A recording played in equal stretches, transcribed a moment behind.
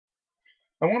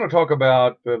I want to talk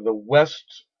about the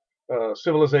West,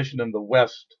 civilization in the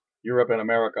West, Europe and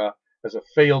America, as a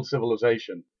failed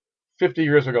civilization. 50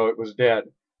 years ago, it was dead,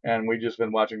 and we've just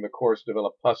been watching the course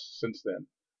develop pus since then.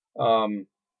 Um,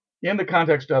 in the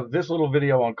context of this little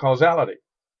video on causality,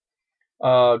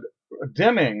 uh,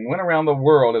 Deming went around the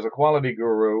world as a quality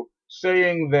guru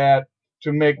saying that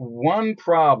to make one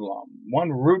problem,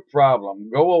 one root problem,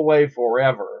 go away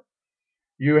forever,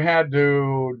 you had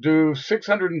to do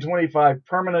 625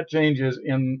 permanent changes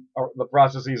in the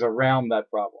processes around that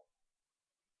problem.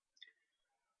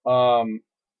 Um,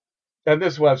 and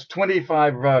this was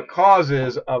 25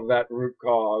 causes of that root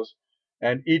cause.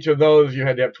 And each of those you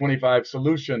had to have 25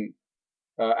 solution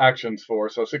actions for,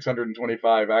 so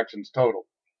 625 actions total.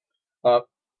 Uh,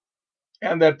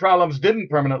 and that problems didn't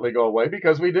permanently go away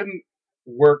because we didn't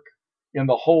work in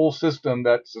the whole system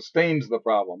that sustains the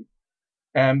problem.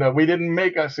 And we didn't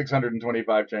make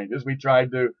 625 changes. We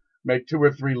tried to make 2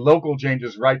 or 3 local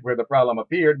changes right where the problem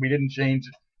appeared. We didn't change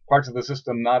parts of the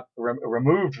system not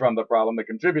removed from the problem that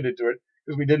contributed to it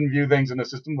because we didn't view things in a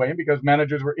system way and because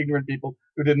managers were ignorant people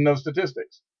who didn't know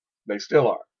statistics. They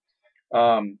still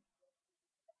are.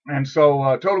 And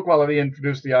so total quality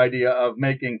introduced the idea of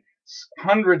making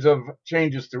hundreds of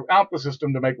changes throughout the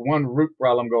system to make one root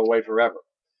problem go away forever.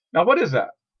 Now, what is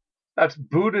that? That's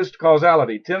Buddhist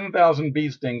causality. 10,000 bee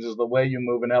stings is the way you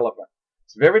move an elephant.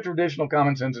 It's very traditional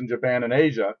common sense in Japan and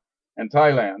Asia and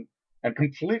Thailand, and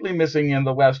completely missing in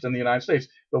the West and the United States.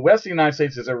 The West and the United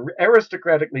States is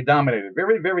aristocratically dominated,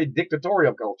 very, very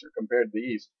dictatorial culture compared to the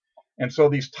East. And so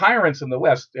these tyrants in the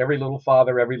West, every little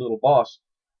father, every little boss,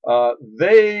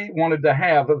 they wanted to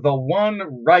have the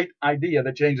one right idea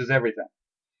that changes everything.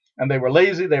 And they were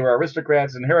lazy, they were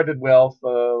aristocrats, inherited wealth,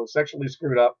 sexually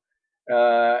screwed up,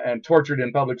 and tortured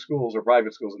in public schools or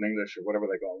private schools in English or whatever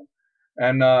they call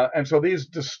them. And so these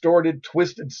distorted,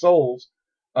 twisted souls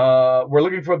were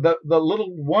looking for the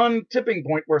little one tipping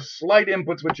point where slight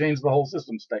inputs would change the whole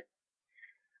system state.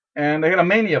 And they had a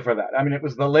mania for that. I mean, it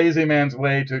was the lazy man's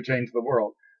way to change the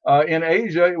world. In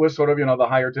Asia, it was sort of, the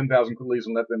hire 10,000 coolies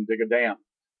and let them dig a dam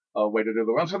way to do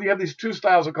the world. So you have these two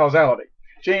styles of causality,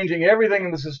 changing everything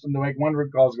in the system to make one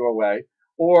root cause go away,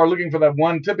 or looking for that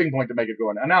one tipping point to make it go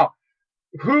away. Now,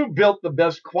 who built the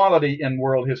best quality in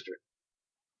world history?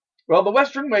 Well, the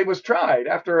Western way was tried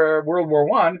after World War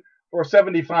I for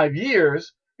 75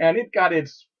 years, and it got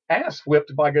its ass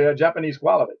whipped by Japanese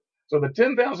quality. So the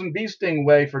 10,000 bee sting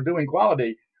way for doing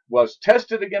quality was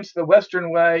tested against the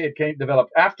Western way. It came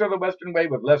developed after the Western way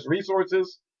with less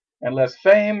resources and less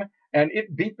fame, and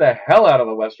it beat the hell out of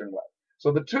the Western way.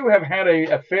 So the two have had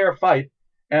a fair fight,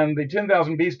 and the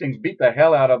 10,000 bee stings beat the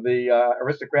hell out of the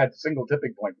aristocrat single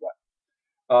tipping point way.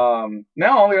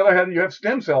 Now, on the other hand, you have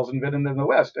stem cells invented in the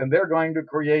West, and they're going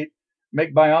to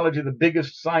make biology the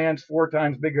biggest science, 4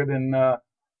 times bigger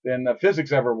than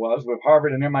physics ever was, with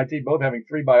Harvard and MIT both having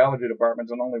 3 biology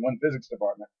departments and only 1 physics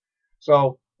department.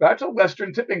 So that's a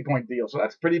Western tipping point deal. So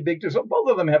that's pretty big too. So both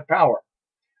of them have power.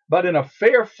 But in a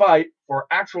fair fight for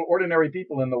actual ordinary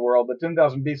people in the world, the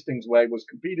 10,000 bee stings way was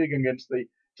competing against the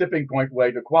tipping point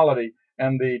way to quality,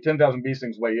 and the 10,000 bee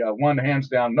stings way won hands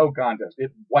down, no contest.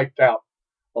 It wiped out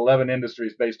 11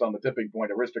 industries based on the tipping point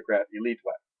aristocrat elite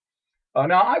way.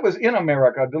 Now, I was in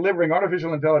America delivering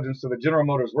artificial intelligence to the General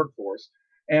Motors workforce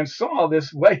and saw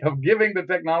this way of giving the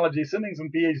technology, sending some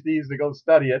PhDs to go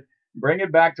study it, bring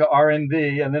it back to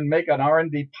R&D, and then make an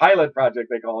R&D pilot project,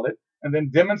 they called it, and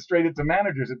then demonstrate it to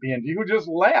managers at P&G who just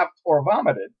laughed or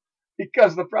vomited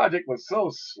because the project was so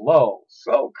slow,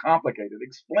 so complicated,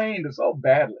 explained so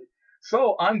badly,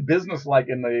 so unbusinesslike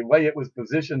in the way it was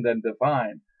positioned and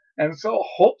defined, and so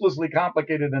hopelessly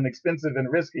complicated and expensive and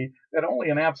risky that only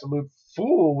an absolute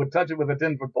fool would touch it with a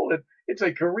 10-foot pole. It's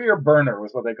a career burner,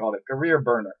 was what they called it, career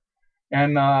burner.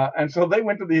 And so they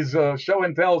went to these show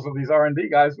and tells of these R&D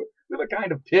guys with a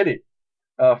kind of pity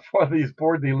for these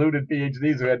poor deluded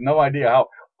PhDs who had no idea how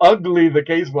ugly the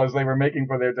case was they were making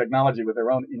for their technology with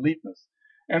their own eliteness.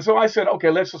 And so I said, okay,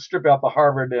 let's just strip out the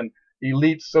Harvard and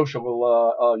elite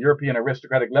social European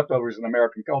aristocratic leftovers in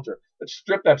American culture. Let's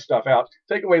strip that stuff out,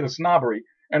 take away the snobbery,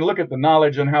 and look at the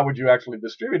knowledge and how would you actually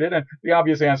distribute it. And the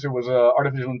obvious answer was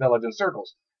artificial intelligence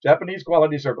circles, Japanese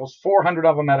quality circles, 400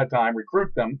 of them at a time,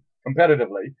 recruit them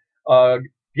competitively,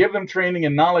 give them training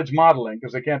in knowledge modeling,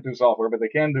 because they can't do software, but they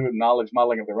can do knowledge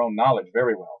modeling of their own knowledge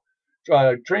very well.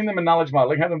 Train them in knowledge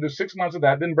modeling, have them do 6 months of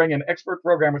that, then bring in expert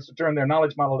programmers to turn their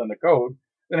knowledge model into code,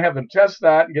 then have them test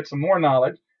that and get some more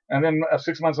knowledge, and then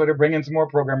 6 months later, bring in some more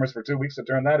programmers for 2 weeks to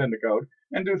turn that into code,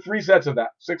 and do 3 sets of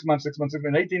that, 6 months, 6 months, 6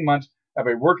 months, in 18 months, have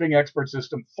a working expert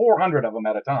system, 400 of them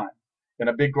at a time. in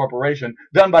a big corporation,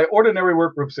 done by ordinary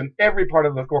work groups in every part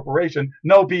of the corporation,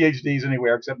 no PhDs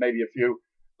anywhere except maybe a few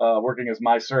working as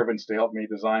my servants to help me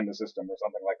design the system or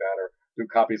something like that, or do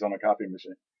copies on a copy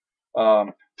machine.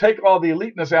 Take all the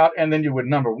eliteness out, and then you would,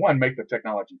 number one, make the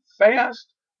technology fast,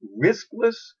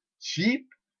 riskless, cheap,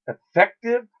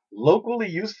 effective, locally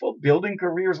useful, building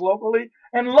careers locally,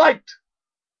 and liked.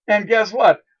 And guess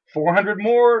what? 400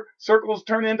 more circles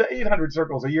turn into 800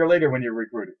 circles a year later when you're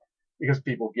recruiting, because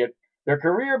people get their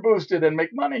career boosted and make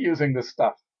money using this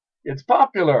stuff. It's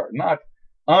popular, not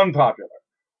unpopular.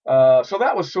 So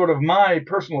that was sort of my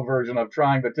personal version of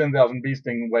trying the 10,000 bee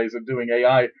sting ways of doing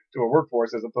AI to a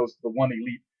workforce, as opposed to the one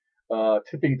elite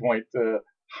tipping point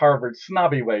Harvard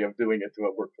snobby way of doing it to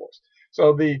a workforce.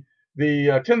 So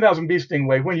the 10,000 bee sting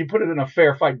way, when you put it in a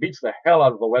fair fight, beats the hell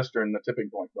out of the Western tipping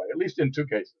point way, at least in two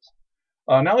cases.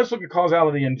 Now let's look at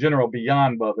causality in general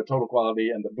beyond the total quality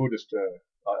and the Buddhist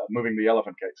moving the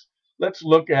elephant case. Let's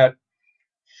look at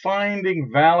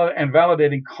finding valid and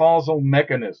validating causal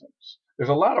mechanisms. There's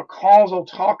a lot of causal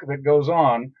talk that goes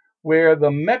on where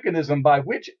the mechanism by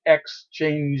which X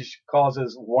change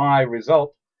causes Y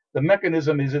result, the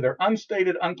mechanism is either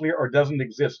unstated, unclear, or doesn't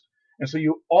exist. And so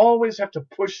you always have to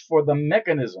push for the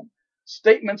mechanism.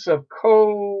 Statements of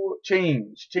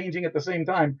co-change, changing at the same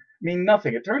time, mean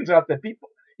nothing. It turns out that people,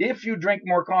 if you drink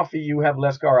more coffee, you have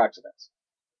less car accidents.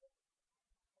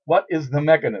 What is the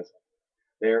mechanism?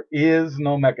 There is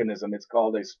no mechanism. It's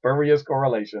called a spurious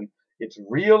correlation. It's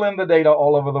real in the data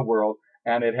all over the world,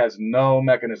 and it has no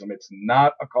mechanism. It's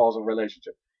not a causal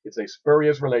relationship. It's a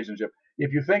spurious relationship.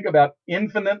 If you think about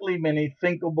infinitely many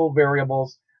thinkable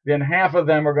variables, then half of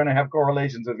them are going to have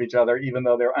correlations with each other, even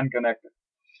though they're unconnected.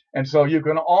 And so you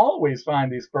can always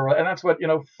find these spurious, and that's what,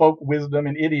 folk wisdom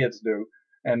and idiots do,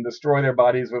 and destroy their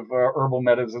bodies with herbal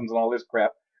medicines and all this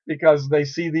crap, because they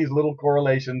see these little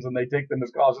correlations and they take them as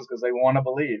causes because they want to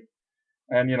believe.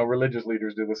 And, religious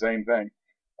leaders do the same thing.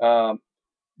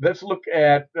 Let's look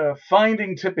at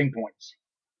finding tipping points.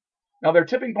 Now, there are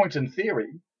tipping points in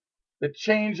theory that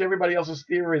change everybody else's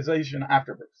theorization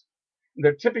afterwards.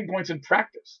 There are tipping points in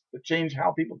practice that change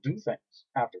how people do things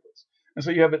afterwards. And so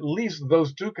you have at least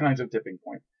those two kinds of tipping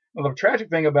points. Now, the tragic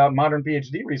thing about modern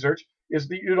PhD research is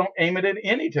that you don't aim it at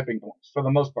any tipping points for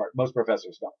the most part. Most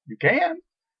professors don't. You can.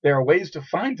 There are ways to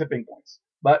find tipping points,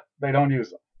 but they don't use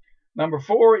them. Number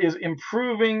 4 is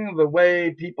improving the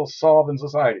way people solve in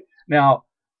society. Now,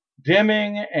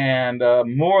 Deming and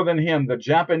more than him, the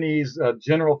Japanese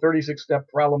general 36-step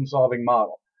problem-solving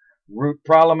model. Root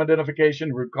problem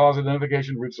identification, root cause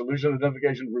identification, root solution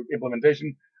identification, root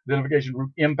implementation identification,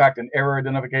 root impact and error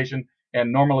identification,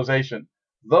 and normalization.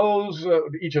 Those,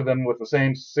 each of them with the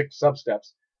same 6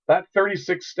 sub-steps. That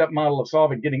 36-step model of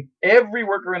solving, getting every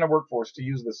worker in a workforce to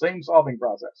use the same solving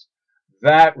process,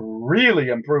 that really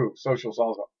improves social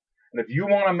solving. And if you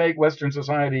want to make Western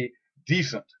society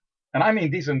decent, and I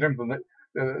mean decent in terms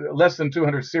of less than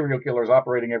 200 serial killers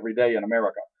operating every day in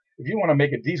America, if you want to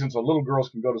make it decent so little girls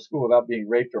can go to school without being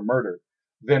raped or murdered,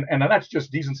 then, and that's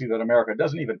just decency that America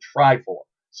doesn't even try for.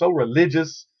 So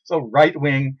religious, so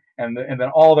right-wing, and then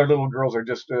all their little girls are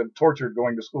just tortured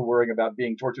going to school worrying about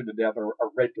being tortured to death or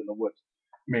raped in the woods.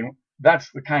 I mean,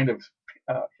 that's the kind of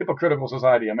hypocritical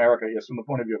society America is from the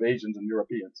point of view of Asians and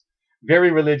Europeans.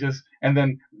 Very religious, and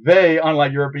then they,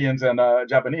 unlike Europeans and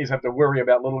Japanese, have to worry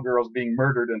about little girls being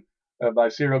murdered by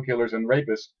serial killers and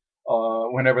rapists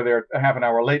whenever they're half an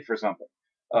hour late for something.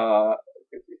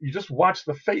 You just watch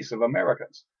the face of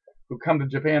Americans who come to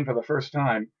Japan for the first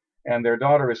time, and their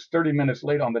daughter is 30 minutes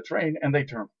late on the train, and they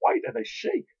turn white and they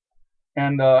shake.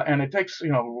 And it takes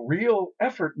real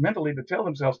effort mentally to tell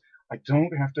themselves, I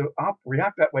don't have to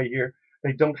react that way here.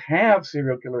 They don't have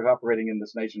serial killers operating in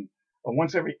this nation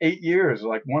once every 8 years,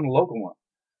 like one local one,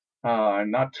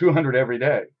 and not 200 every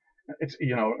day. It's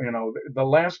the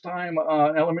last time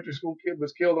an elementary school kid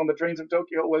was killed on the trains of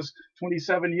Tokyo was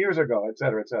 27 years ago, et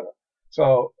cetera, et cetera.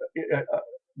 So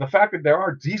the fact that there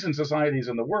are decent societies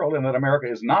in the world and that America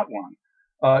is not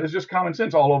one is just common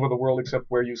sense all over the world, except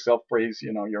where you self-praise,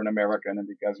 you're an American, and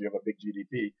because you have a big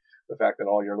GDP, the fact that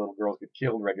all your little girls get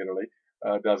killed regularly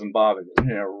doesn't bother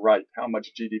you. Right. How much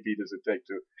GDP does it take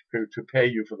to pay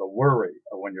you for the worry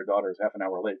of when your daughter is half an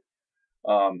hour late?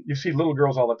 You see little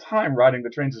girls all the time riding the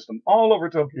train system all over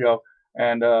Tokyo,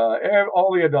 and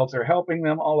all the adults are helping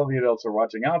them. All of the adults are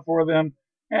watching out for them,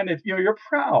 and you're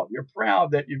proud. You're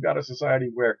proud that you've got a society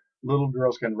where little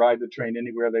girls can ride the train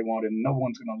anywhere they want, and no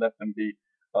one's going to let them be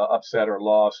upset or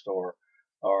lost or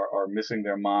missing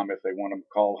their mom. If they want to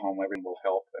call home, everyone will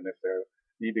help, and if they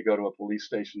need to go to a police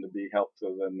station to be helped,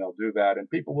 then they'll do that. And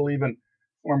people will even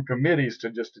form committees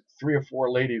to just 3 or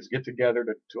 4 ladies get together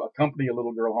to accompany a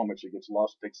little girl home if she gets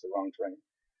lost, takes the wrong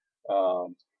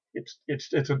train.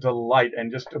 It's a delight,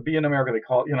 and just to be in America, they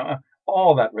call it,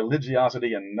 all that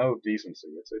religiosity and no decency.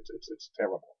 It's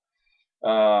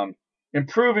terrible.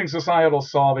 Improving societal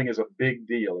solving is a big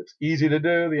deal. It's easy to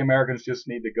do. The Americans just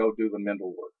need to go do the mental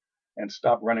work and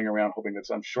stop running around hoping that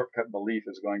some shortcut belief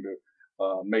is going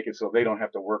to make it so they don't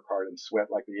have to work hard and sweat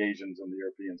like the Asians and the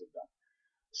Europeans have done.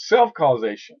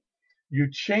 Self-causation. You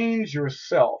change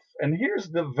yourself. And here's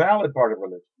the valid part of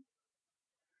religion.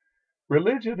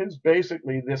 Religion is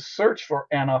basically this search for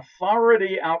an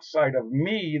authority outside of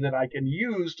me that I can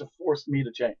use to force me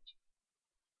to change.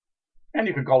 And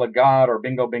you can call it God or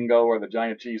bingo bingo or the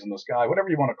giant cheese in the sky, whatever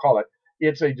you want to call it.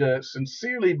 It's a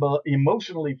sincerely,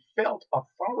 emotionally felt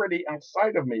authority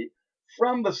outside of me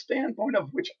from the standpoint of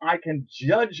which I can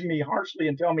judge me harshly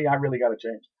and tell me I really got to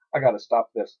change. I got to stop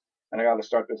this and I got to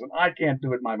start this. And I can't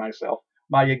do it by myself.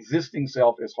 My existing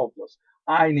self is hopeless.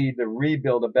 I need to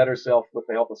rebuild a better self with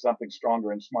the help of something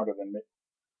stronger and smarter than me.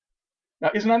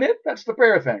 Now, isn't that it? That's the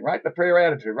prayer thing, right? The prayer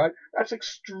attitude, right? That's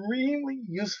extremely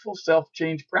useful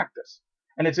self-change practice.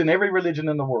 And it's in every religion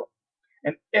in the world.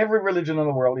 And every religion in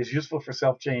the world is useful for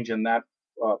self-change in that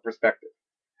perspective.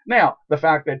 Now, the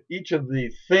fact that each of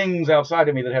the things outside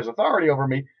of me that has authority over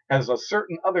me has a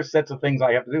certain other sets of things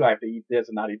I have to do. I have to eat this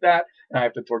and not eat that. And I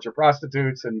have to torture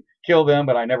prostitutes and kill them,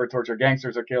 but I never torture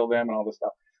gangsters or kill them and all this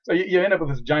stuff. So you end up with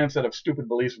this giant set of stupid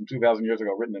beliefs from 2,000 years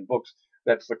ago written in books.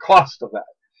 That's the cost of that.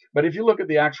 But if you look at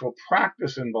the actual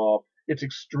practice involved, it's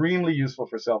extremely useful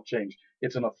for self-change.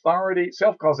 It's an authority,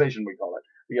 self-causation we call it,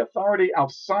 the authority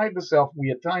outside the self we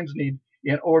at times need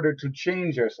in order to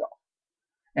change ourselves.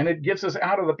 And it gets us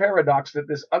out of the paradox that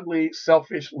this ugly,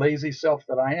 selfish, lazy self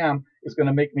that I am is going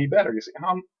to make me better. You see,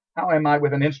 how am I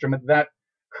with an instrument that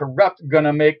corrupt going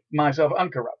to make myself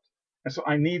uncorrupt? And so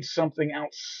I need something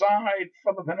outside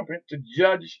from the benefit to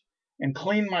judge and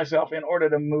clean myself in order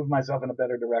to move myself in a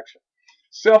better direction.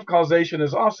 Self-causation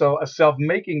is also a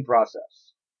self-making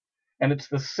process. And it's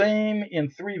the same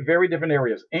in 3 very different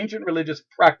areas. Ancient religious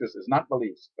practices, not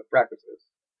beliefs, but practices.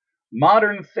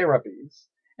 Modern therapies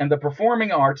and the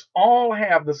performing arts all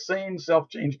have the same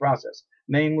self-change process.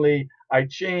 Namely, I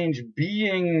change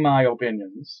being my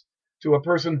opinions to a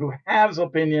person who has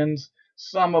opinions,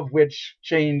 some of which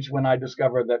change when I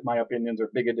discover that my opinions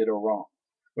are bigoted or wrong,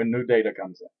 when new data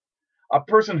comes in. A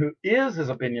person who is his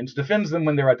opinions defends them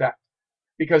when they're attacked,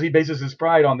 because he bases his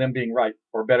pride on them being right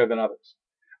or better than others.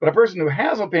 But a person who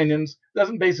has opinions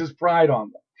doesn't base his pride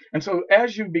on them. And so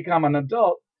as you become an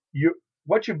adult,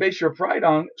 what you base your pride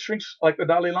on shrinks, like the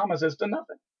Dalai Lama says, to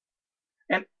nothing.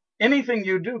 And anything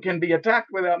you do can be attacked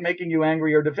without making you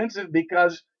angry or defensive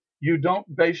because you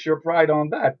don't base your pride on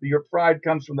that. Your pride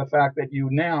comes from the fact that you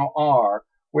now are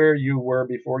where you were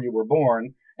before you were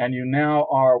born, and you now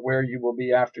are where you will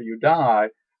be after you die.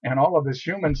 And all of this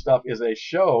human stuff is a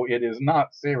show. It is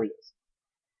not serious.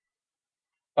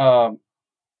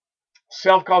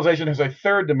 Self-causation has a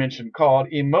third dimension called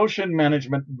emotion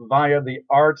management via the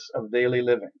arts of daily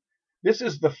living. This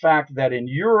is the fact that in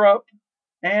Europe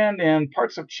and in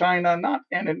parts of China,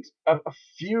 and in a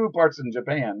few parts in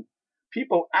Japan,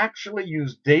 people actually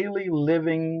use daily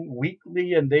living,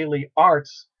 weekly and daily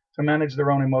arts to manage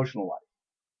their own emotional life.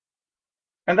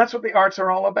 And that's what the arts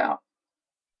are all about.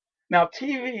 Now,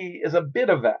 TV is a bit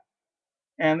of that.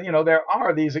 And, there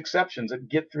are these exceptions that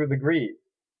get through the greed.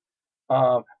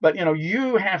 But,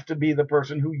 you have to be the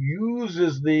person who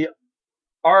uses the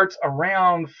arts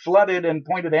around flooded and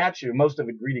pointed at you, most of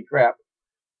it greedy crap,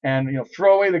 and,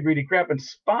 throw away the greedy crap and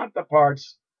spot the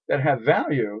parts that have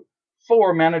value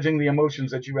for managing the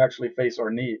emotions that you actually face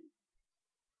or need.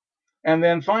 And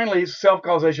then finally,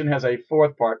 self-causation has a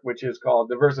fourth part, which is called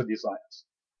diversity science.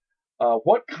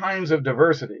 What kinds of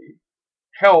diversity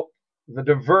help the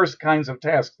diverse kinds of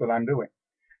tasks that I'm doing?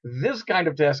 This kind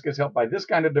of task is helped by this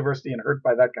kind of diversity and hurt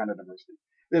by that kind of diversity.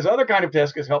 This other kind of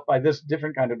task is helped by this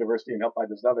different kind of diversity and helped by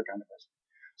this other kind of diversity.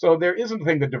 So there isn't a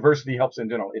thing that diversity helps in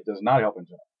general. It does not help in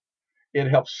general. It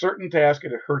helps certain tasks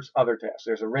and it hurts other tasks.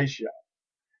 There's a ratio.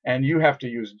 And you have to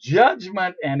use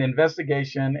judgment and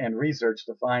investigation and research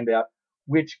to find out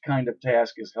which kind of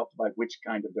task is helped by which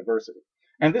kind of diversity.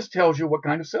 And this tells you what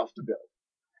kind of self to build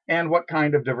and what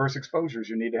kind of diverse exposures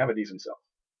you need to have a decent self.